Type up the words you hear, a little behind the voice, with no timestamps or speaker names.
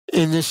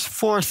In this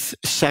fourth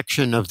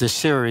section of the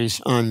series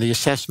on the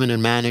assessment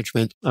and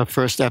management of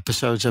first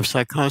episodes of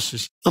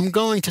psychosis, I'm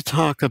going to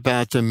talk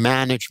about the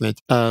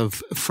management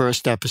of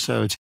first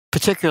episodes,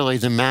 particularly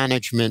the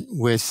management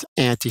with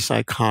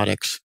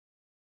antipsychotics.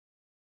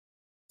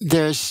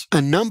 There's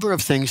a number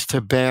of things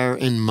to bear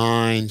in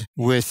mind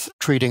with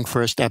treating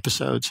first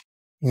episodes.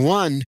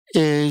 One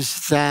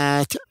is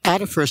that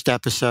at a first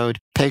episode,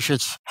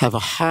 patients have a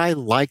high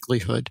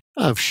likelihood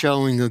of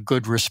showing a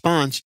good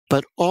response,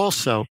 but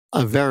also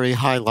a very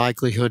high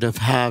likelihood of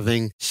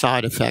having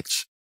side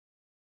effects.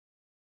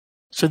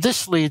 So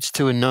this leads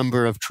to a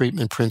number of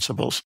treatment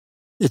principles.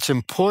 It's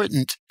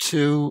important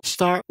to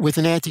start with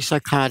an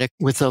antipsychotic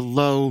with a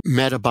low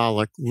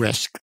metabolic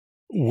risk.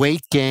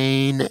 Weight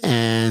gain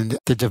and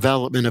the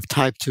development of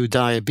type 2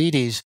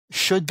 diabetes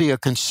should be a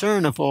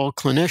concern of all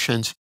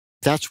clinicians.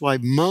 That's why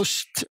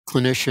most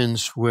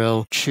clinicians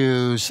will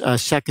choose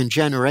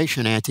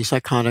second-generation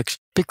antipsychotics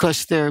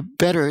because they're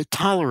better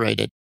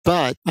tolerated.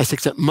 But I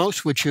think that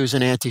most would choose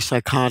an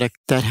antipsychotic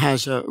that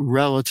has a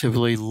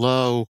relatively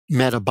low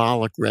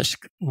metabolic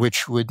risk,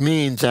 which would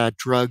mean that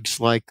drugs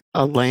like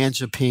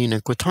olanzapine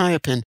and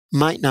quetiapine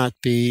might not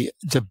be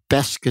the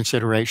best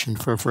consideration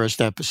for a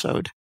first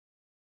episode.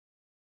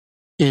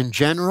 In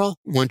general,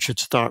 one should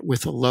start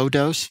with a low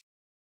dose.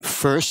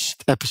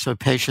 First episode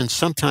patients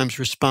sometimes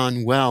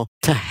respond well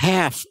to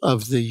half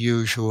of the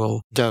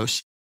usual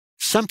dose.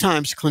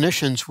 Sometimes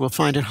clinicians will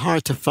find it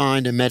hard to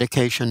find a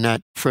medication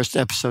that first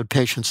episode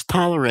patients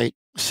tolerate.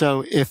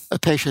 So if a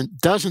patient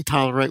doesn't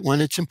tolerate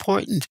one, it's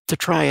important to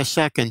try a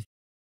second.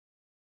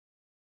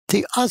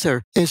 The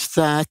other is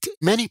that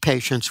many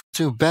patients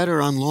do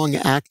better on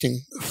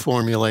long-acting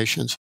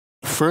formulations.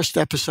 First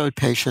episode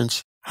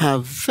patients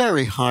have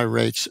very high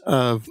rates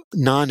of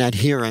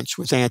non-adherence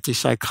with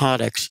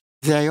antipsychotics.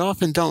 They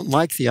often don't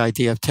like the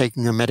idea of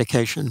taking a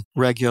medication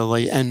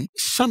regularly, and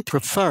some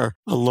prefer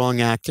a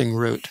long-acting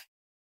route.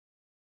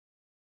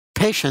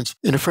 Patients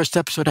in a first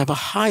episode have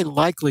a high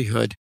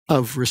likelihood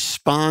of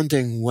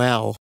responding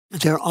well.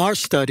 There are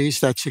studies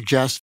that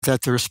suggest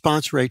that the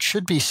response rate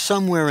should be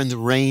somewhere in the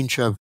range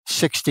of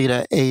 60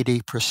 to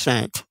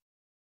 80%.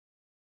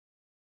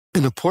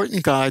 An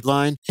important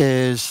guideline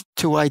is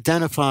to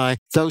identify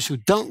those who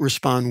don't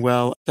respond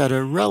well at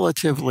a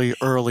relatively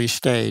early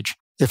stage.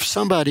 If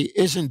somebody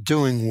isn't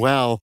doing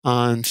well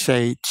on,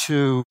 say,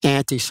 2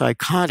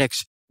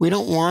 antipsychotics, we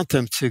don't want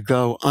them to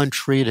go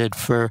untreated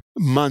for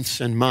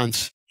months and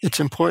months. It's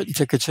important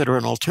to consider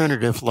an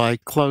alternative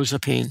like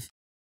clozapine.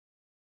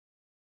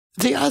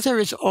 The other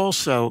is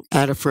also,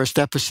 at a first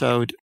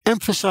episode,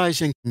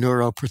 emphasizing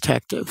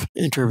neuroprotective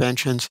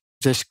interventions.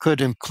 This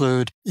could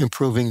include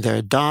improving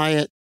their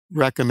diet,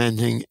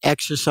 recommending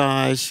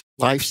exercise,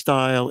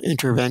 lifestyle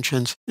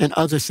interventions, and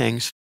other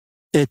things.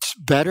 It's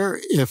better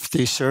if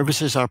the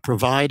services are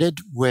provided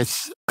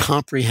with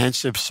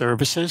comprehensive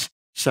services.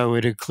 So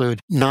it include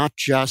not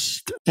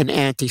just an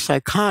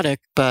antipsychotic,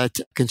 but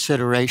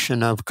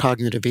consideration of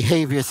cognitive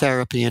behavior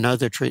therapy and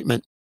other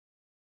treatment.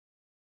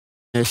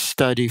 A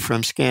study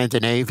from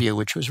Scandinavia,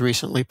 which was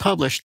recently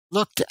published,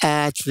 looked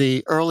at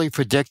the early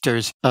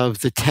predictors of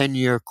the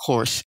 10-year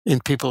course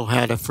in people who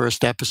had a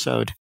first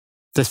episode.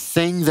 The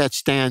thing that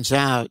stands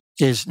out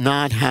is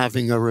not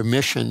having a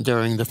remission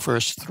during the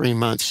first 3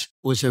 months.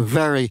 It was a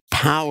very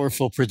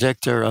powerful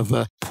predictor of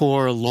a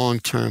poor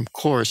long-term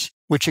course,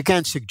 which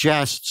again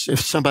suggests if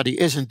somebody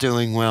isn't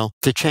doing well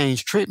to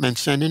change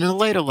treatments. And in a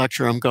later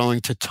lecture, I'm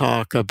going to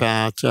talk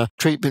about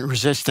treatment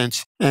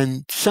resistance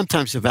and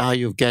sometimes the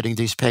value of getting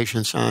these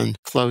patients on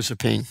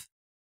clozapine.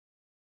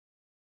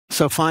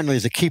 So finally,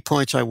 the key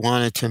points I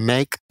wanted to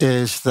make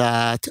is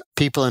that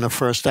people in a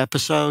first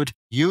episode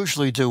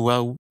usually do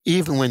well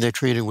even when they're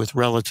treated with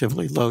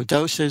relatively low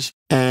doses,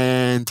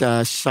 and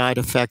side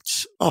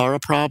effects are a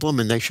problem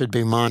and they should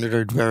be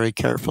monitored very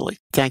carefully.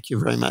 Thank you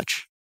very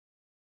much.